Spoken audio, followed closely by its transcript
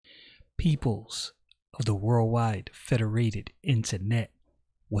peoples of the worldwide federated internet.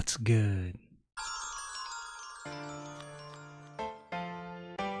 What's good?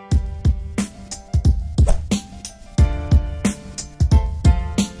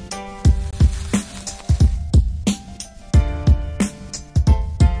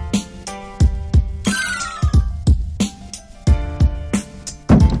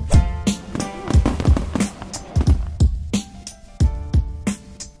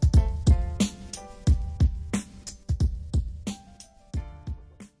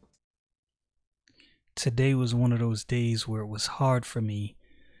 Today was one of those days where it was hard for me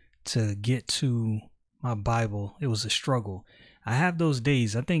to get to my Bible. It was a struggle. I have those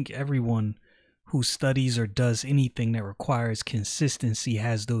days. I think everyone who studies or does anything that requires consistency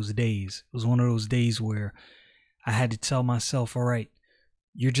has those days. It was one of those days where I had to tell myself, all right,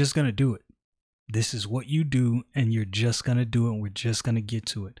 you're just going to do it. This is what you do, and you're just going to do it, and we're just going to get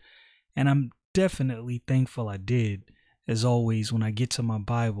to it. And I'm definitely thankful I did. As always, when I get to my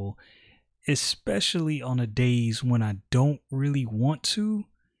Bible, especially on the days when I don't really want to,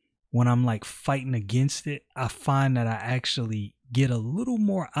 when I'm like fighting against it, I find that I actually get a little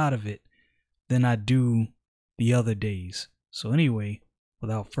more out of it than I do the other days. So anyway,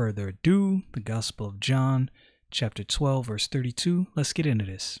 without further ado, the Gospel of John, chapter 12, verse 32. Let's get into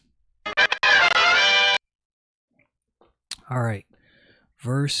this. All right,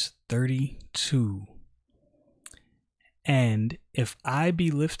 verse 32. And if I be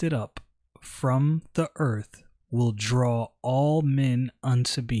lifted up from the earth, will draw all men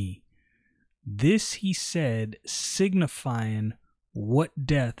unto me. This he said, signifying what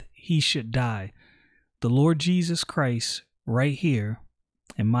death he should die. The Lord Jesus Christ, right here,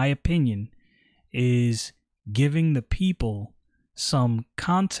 in my opinion, is giving the people some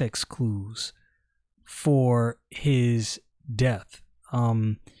context clues for his death.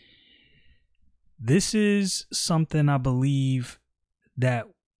 This is something I believe that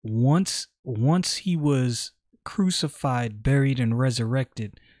once he was crucified, buried, and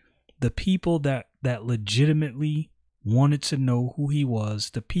resurrected, the people that legitimately wanted to know who he was,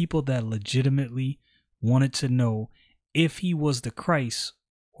 the people that legitimately wanted to know if he was the Christ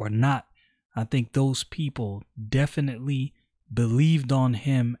or not, I think those people definitely believed on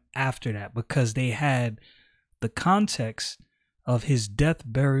him after that, because they had the context of his death,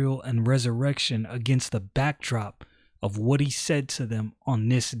 burial, and resurrection against the backdrop of what he said to them on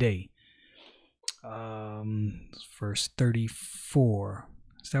this day. Verse 34.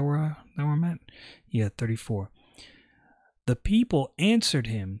 Is that where I'm at? Yeah, 34. The people answered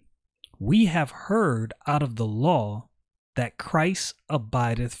him, we have heard out of the law that Christ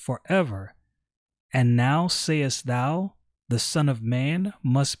abideth forever. And now sayest thou, the Son of Man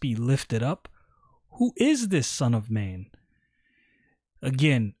must be lifted up? Who is this Son of Man?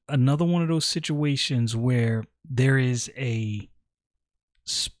 Again, another one of those situations where there is a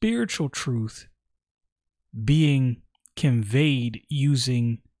spiritual truth being conveyed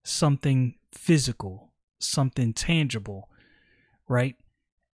using something physical, something tangible, right?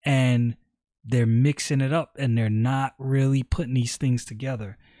 And they're mixing it up and they're not really putting these things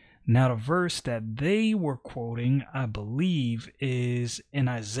together. Now, the verse that they were quoting, I believe, is in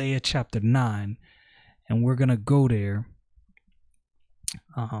Isaiah chapter 9, and we're going to go there.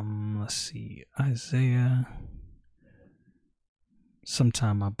 Let's see, Isaiah.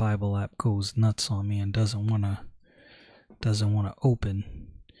 Sometime my Bible app goes nuts on me and doesn't want to open.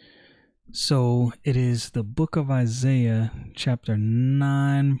 So it is the book of Isaiah, chapter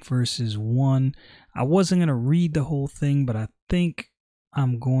 9, verses 1. I wasn't going to read the whole thing, but I think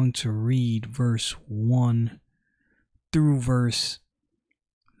I'm going to read verse 1 through verse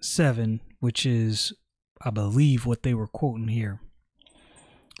 7, which is, I believe, what they were quoting here.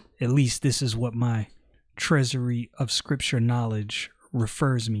 At least this is what my treasury of scripture knowledge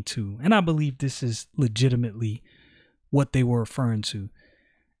refers me to. And I believe this is legitimately what they were referring to.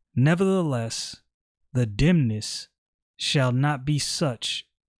 Nevertheless, the dimness shall not be such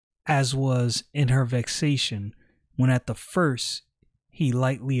as was in her vexation, when at the first he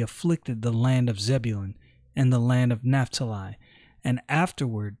lightly afflicted the land of Zebulun and the land of Naphtali, and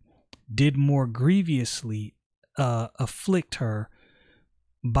afterward did more grievously afflict her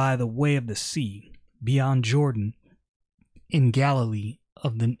by the way of the sea, beyond Jordan, in Galilee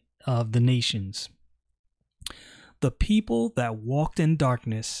of the nations. The people that walked in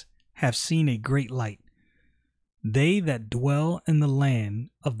darkness have seen a great light. They that dwell in the land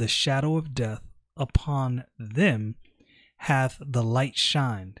of the shadow of death, upon them hath the light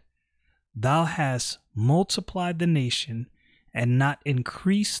shined. Thou hast multiplied the nation, and not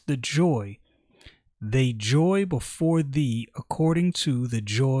increased the joy. they joy before thee according to the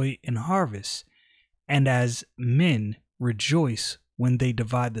joy in harvest, and as men rejoice when they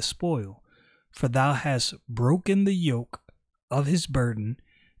divide the spoil. For thou hast broken the yoke of his burden,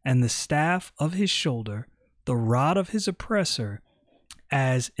 and the staff of his shoulder, the rod of his oppressor,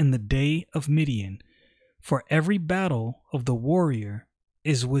 as in the day of Midian. For every battle of the warrior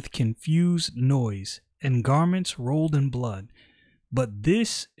is with confused noise, and garments rolled in blood. But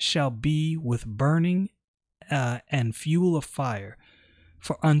this shall be with burning and fuel of fire.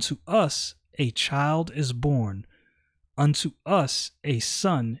 For unto us a child is born, unto us a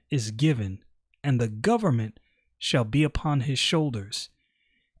son is given, and the government shall be upon his shoulders,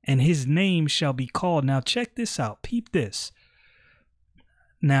 and his name shall be called. Now check this out. Peep this.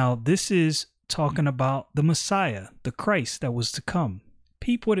 Now this is talking about the Messiah, the Christ that was to come.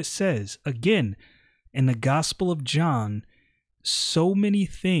 Peep what it says. Again, in the Gospel of John, so many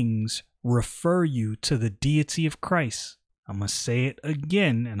things refer you to the deity of Christ. I'm going to say it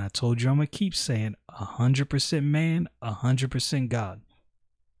again, and I told you I'm going to keep saying 100% man, 100% God.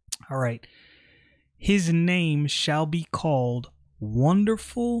 All right. His name shall be called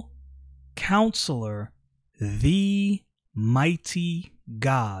Wonderful Counselor, the Mighty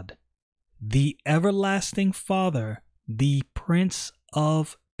God, the Everlasting Father, the Prince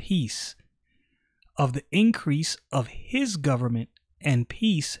of Peace. Of the increase of his government and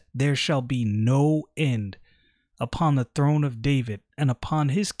peace there shall be no end, upon the throne of David and upon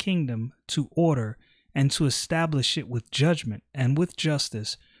his kingdom, to order and to establish it with judgment and with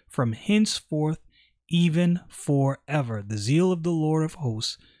justice from henceforth even forever. The zeal of the Lord of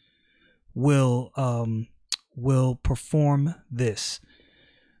hosts will perform this.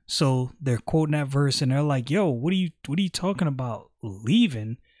 So they're quoting that verse and they're like, yo, what are you talking about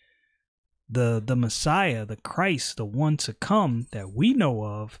leaving the Messiah, the Christ, the one to come that we know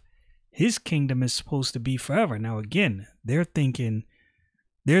of? His kingdom is supposed to be forever. Now again, they're thinking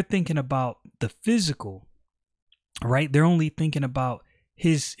about the physical, right? They're only thinking about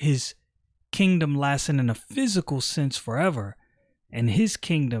his kingdom lasting in a physical sense forever, and his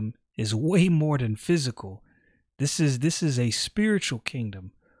kingdom is way more than physical. This is a spiritual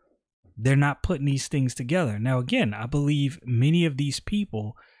kingdom. They're not putting these things together. Now again, I believe many of these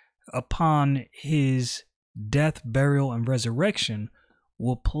people, upon his death, burial, and resurrection,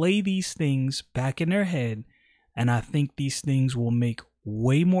 will play these things back in their head, and I think these things will make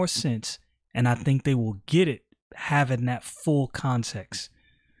way more sense, and I think they will get it having that full context.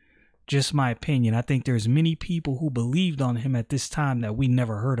 Just my opinion. I think there's many people who believed on him at this time that we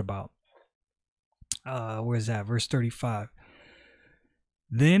never heard about. Where's that? Verse 35.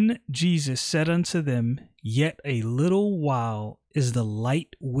 Then Jesus said unto them, Yet a little while is the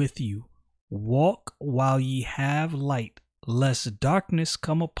light with you. Walk while ye have light, lest darkness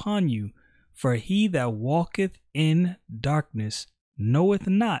come upon you. For he that walketh in darkness knoweth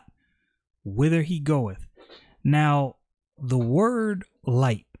not whither he goeth. Now, the word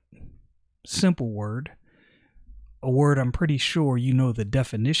light, simple word, a word I'm pretty sure you know the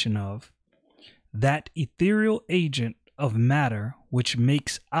definition of, that ethereal agent of matter which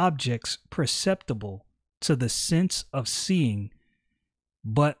makes objects perceptible to the sense of seeing,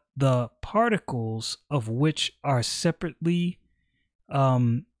 but the particles of which are separately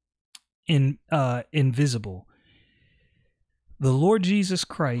invisible. The Lord Jesus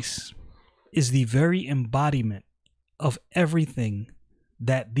Christ is the very embodiment of everything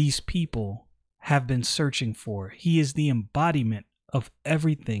that these people have been searching for. He is the embodiment of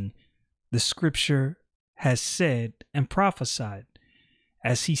everything the scripture has said and prophesied.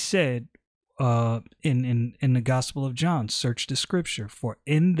 As he said in the Gospel of John, search the scripture, for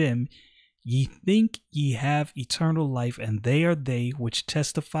in them ye think ye have eternal life, and they are they which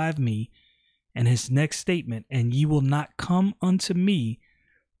testify of me. And his next statement, and ye will not come unto me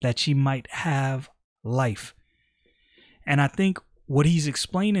that ye might have life. And I think what he's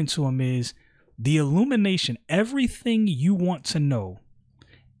explaining to him is the illumination, everything you want to know,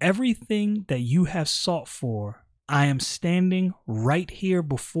 everything that you have sought for, I am standing right here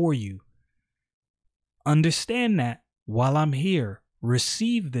before you. Understand that while I'm here.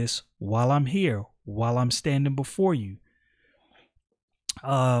 Receive this while I'm here, while I'm standing before you.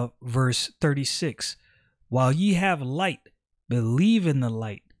 Verse 36, while ye have light, believe in the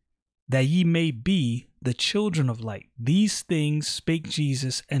light, that ye may be the children of light. These things spake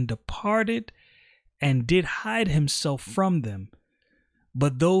Jesus, and departed, and did hide himself from them.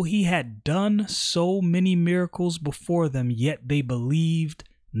 But though he had done so many miracles before them, yet they believed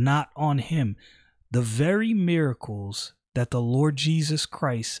not on him. The very miracles that the Lord Jesus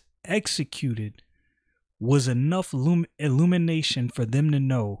Christ executed was enough illumination for them to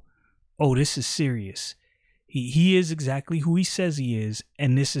know, oh, this is serious. He is exactly who he says he is,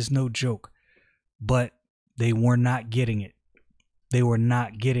 and this is no joke. But they were not getting it. They were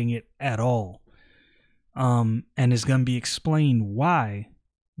not getting it at all. And it's going to be explained why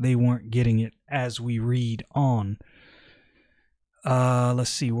they weren't getting it as we read on.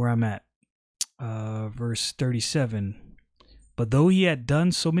 Let's see where I'm at. Verse 37. But though he had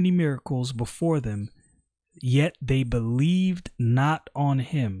done so many miracles before them, yet they believed not on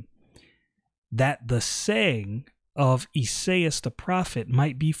him, that the saying of Esaias the prophet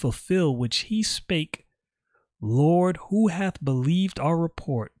might be fulfilled, which he spake, Lord, who hath believed our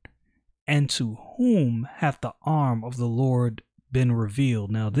report, and to whom hath the arm of the Lord been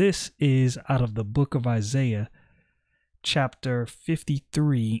revealed? Now this is out of the book of Isaiah, chapter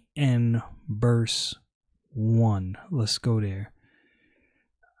 53 and verse 1. Let's go there.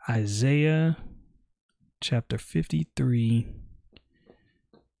 Isaiah chapter 53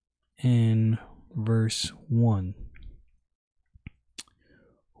 and verse 1.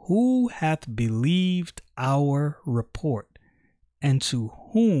 Who hath believed our report, and to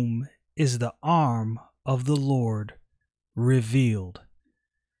whom is the arm of the Lord revealed?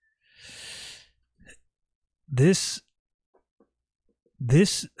 This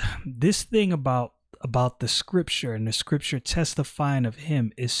thing about the scripture and the scripture testifying of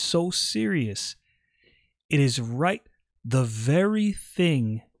him is so serious. It is right. The very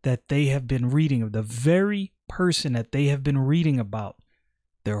thing that they have been reading of, the very person that they have been reading about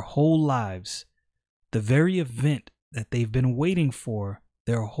their whole lives, the very event that they've been waiting for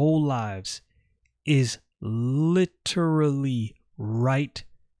their whole lives is literally right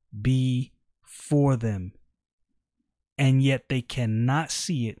before them. And yet they cannot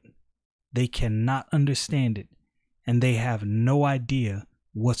see it. They cannot understand it. And they have no idea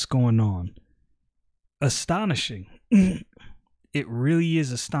what's going on. Astonishing. It really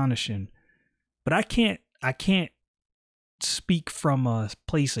is astonishing. But I can't speak from a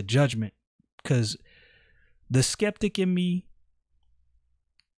place of judgment, because the skeptic in me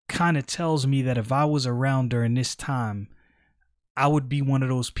kind of tells me that if I was around during this time, I would be one of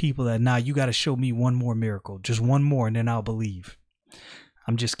those people that, nah, you got to show me one more miracle, just one more, and then I'll believe.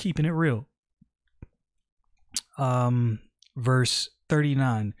 I'm just keeping it real. Verse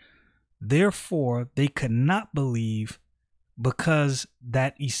 39. Therefore they could not believe, because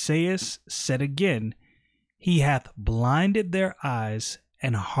that Esaias said again, he hath blinded their eyes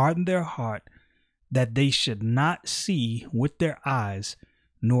and hardened their heart, that they should not see with their eyes,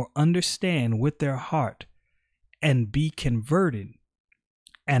 nor understand with their heart, and be converted,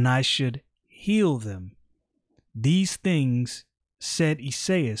 and I should heal them. These things said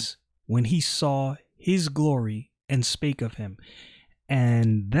Esaias when he saw his glory and spake of him.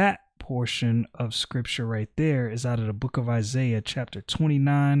 And that portion of scripture right there is out of the book of Isaiah, chapter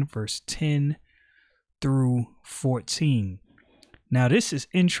 29, verse 10 through 14. Now this is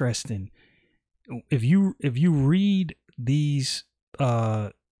interesting. If you read these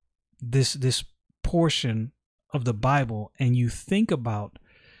this portion of the Bible and you think about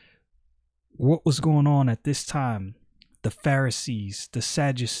what was going on at this time, the Pharisees, the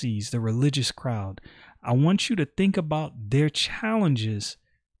Sadducees, the religious crowd, I want you to think about their challenges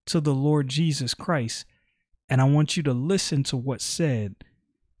to the Lord Jesus Christ, and I want you to listen to what's said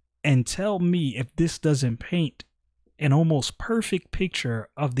and tell me if this doesn't paint an almost perfect picture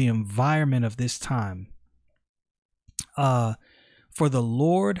of the environment of this time. For the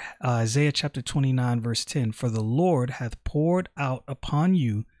Lord, Isaiah chapter 29, verse 10, for the Lord hath poured out upon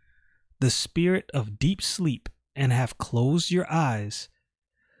you the spirit of deep sleep, and have closed your eyes.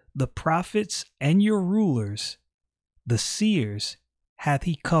 The prophets and your rulers, the seers, hath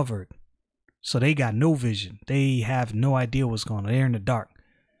he covered. So they got no vision. They have no idea what's going on. They're in the dark.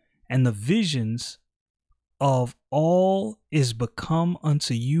 And the visions of all is become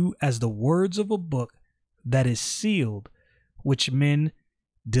unto you as the words of a book that is sealed, which men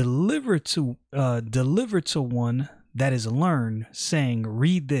deliver to one that is learned, saying,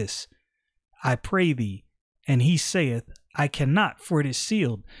 read this, I pray thee. And he saith, I cannot, for it is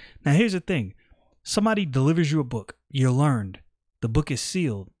sealed. Now here's the thing. Somebody delivers you a book. You're learned. The book is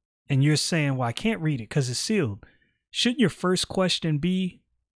sealed. And you're saying, well, I can't read it because it's sealed. Shouldn't your first question be,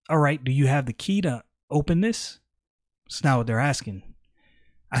 all right, do you have the key to open this? It's not what they're asking.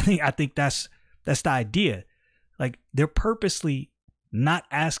 I think that's the idea. Like, they're purposely not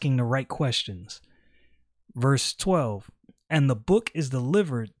asking the right questions. Verse 12, and the book is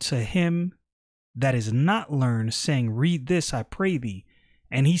delivered to him that is not learned, saying, read this, I pray thee.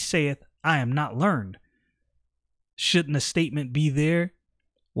 And he saith, I am not learned. Shouldn't the statement be there?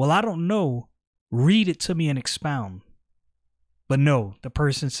 Well, I don't know. Read it to me and expound. But no, the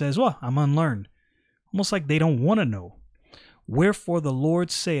person says, well, I'm unlearned. Almost like they don't want to know. Wherefore the Lord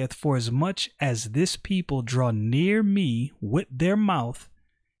saith, for as much as this people draw near me with their mouth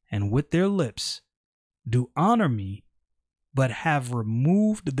and with their lips, do honor me, but have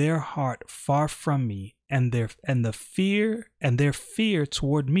removed their heart far from me, and their fear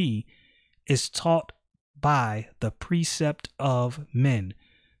toward me is taught by the precept of men.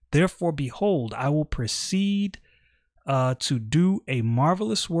 Therefore, behold, I will proceed to do a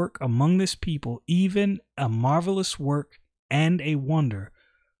marvelous work among this people, even a marvelous work and a wonder.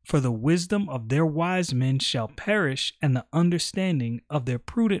 For the wisdom of their wise men shall perish, and the understanding of their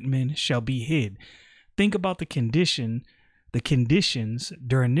prudent men shall be hid. Think about the conditions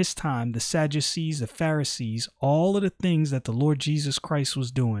during this time, the Sadducees, the Pharisees, all of the things that the Lord Jesus Christ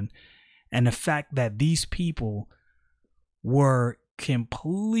was doing, and the fact that these people were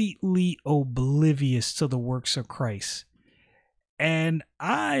completely oblivious to the works of Christ. And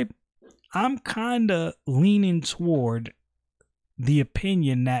I'm kind of leaning toward the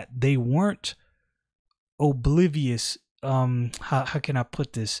opinion that they weren't oblivious. How can I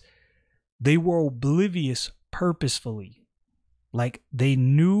put this? They were oblivious purposefully. Like they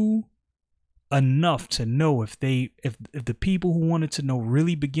knew enough to know if the people who wanted to know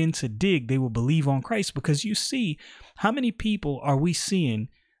really begin to dig, they will believe on Christ. Because you see, how many people are we seeing?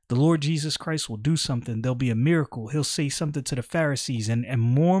 The Lord Jesus Christ will do something. There'll be a miracle. He'll say something to the Pharisees, and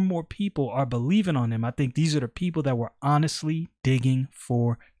more people are believing on him. I think these are the people that were honestly digging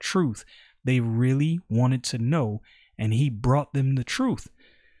for truth. They really wanted to know, and he brought them the truth.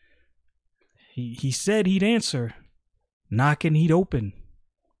 He said he'd answer. Knock and he'd open.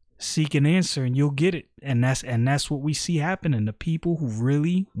 Seek an answer and you'll get it. And that's what we see happening. The people who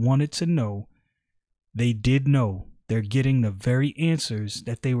really wanted to know, they did know. They're getting the very answers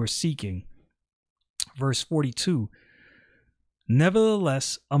that they were seeking. Verse 42.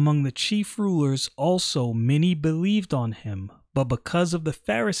 Nevertheless, among the chief rulers also many believed on him, but because of the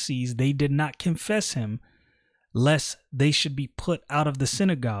Pharisees they did not confess him, lest they should be put out of the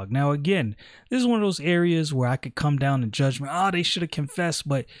synagogue. Now again, this is one of those areas where I could come down in judgment. They should have confessed,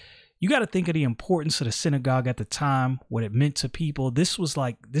 but you got to think of the importance of the synagogue at the time, what it meant to people. This was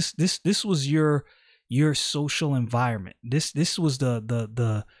like this was your social environment. This was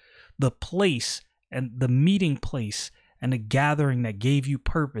the place and the meeting place and the gathering that gave you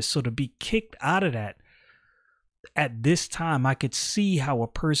purpose. So to be kicked out of that at this time, I could see how a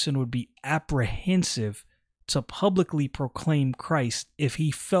person would be apprehensive to publicly proclaim Christ if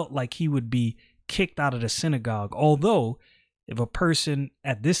he felt like he would be kicked out of the synagogue. Although, if a person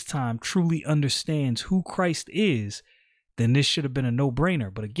at this time truly understands who Christ is, then this should have been a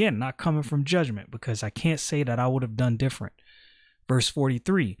no-brainer. But again, not coming from judgment, because I can't say that I would have done different. Verse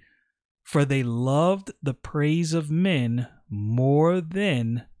 43, for they loved the praise of men more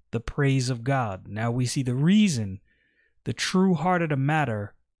than the praise of God. Now we see the reason, the true heart of the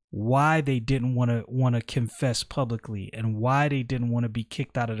matter, why they didn't want to confess publicly and why they didn't want to be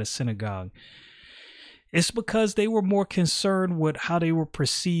kicked out of the synagogue. It's because they were more concerned with how they were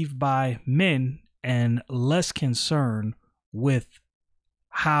perceived by men and less concerned with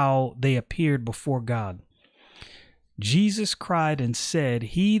how they appeared before God. Jesus cried and said,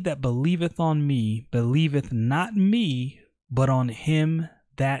 he that believeth on me, believeth not me, but on him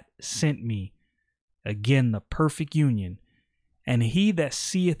that sent me. Again, the perfect union. And he that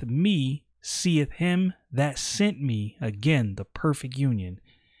seeth me, seeth him that sent me. Again, the perfect union.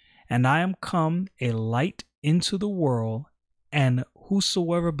 And I am come a light into the world, and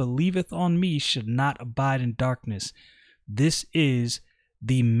whosoever believeth on me should not abide in darkness. This is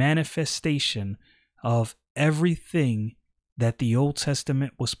the manifestation of everything that the Old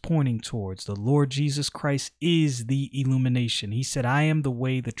Testament was pointing towards. The Lord Jesus Christ is the illumination. He said, I am the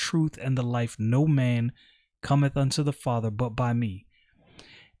way, the truth, and the life. No man cometh unto the Father but by me.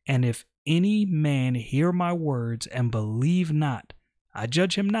 And if any man hear my words and believe not, I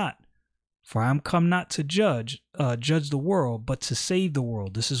judge him not. For I am come not to judge the world, but to save the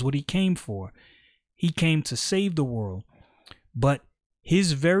world. This is what he came for. He came to save the world. But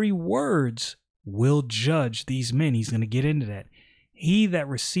his very words will judge these men. He's going to get into that. He that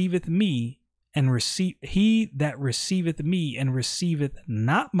receiveth me and receiveth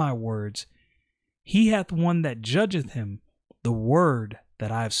not my words, he hath one that judgeth him, the word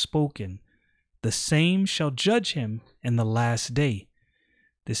that I have spoken. The same shall judge him in the last day.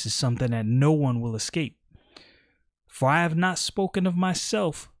 This is something that no one will escape. For I have not spoken of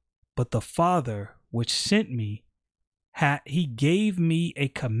myself, but the Father which sent me, he gave me a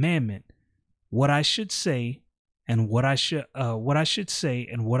commandment, what I should say and what I should say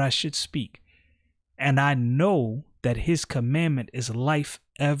and what I should speak. And I know that his commandment is life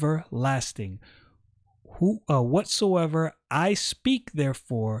everlasting. Whatsoever I speak,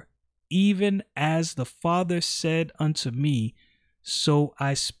 therefore, even as the Father said unto me, so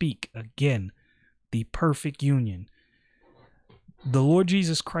I speak. Again, the perfect union. The Lord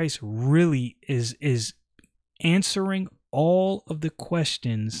Jesus Christ really is answering all of the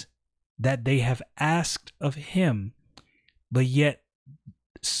questions that they have asked of him, but yet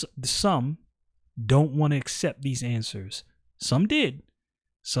some don't want to accept these answers. Some did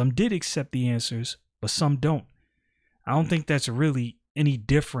accept the answers, but some don't. I don't think that's really any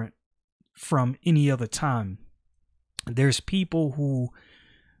different from any other time. There's people who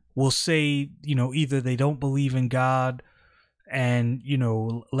will say, either they don't believe in God, and,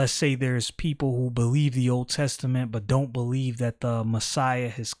 let's say there's people who believe the Old Testament but don't believe that the Messiah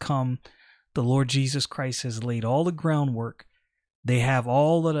has come. The Lord Jesus Christ has laid all the groundwork. They have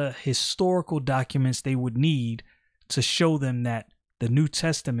all of the historical documents they would need to show them that the New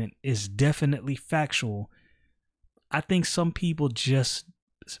Testament is definitely factual. I think some people just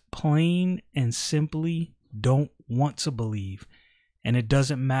plain and simply don't want to believe. And it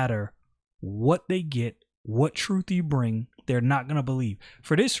doesn't matter what they get, what truth you bring, they're not going to believe.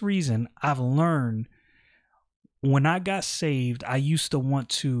 For this reason, I've learned when I got saved, I used to want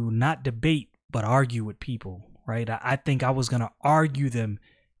to not debate, but argue with people, right? I think I was going to argue them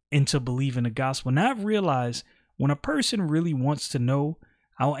into believing the gospel. Now I've realized when a person really wants to know,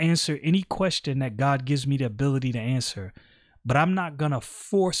 I'll answer any question that God gives me the ability to answer. But I'm not going to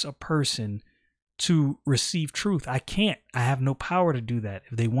force a person to receive truth. I can't. I have no power to do that.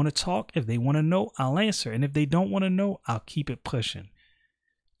 If they want to talk, if they want to know, I'll answer. And if they don't want to know, I'll keep it pushing.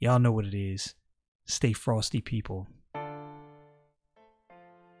 Y'all know what it is. Stay frosty, people.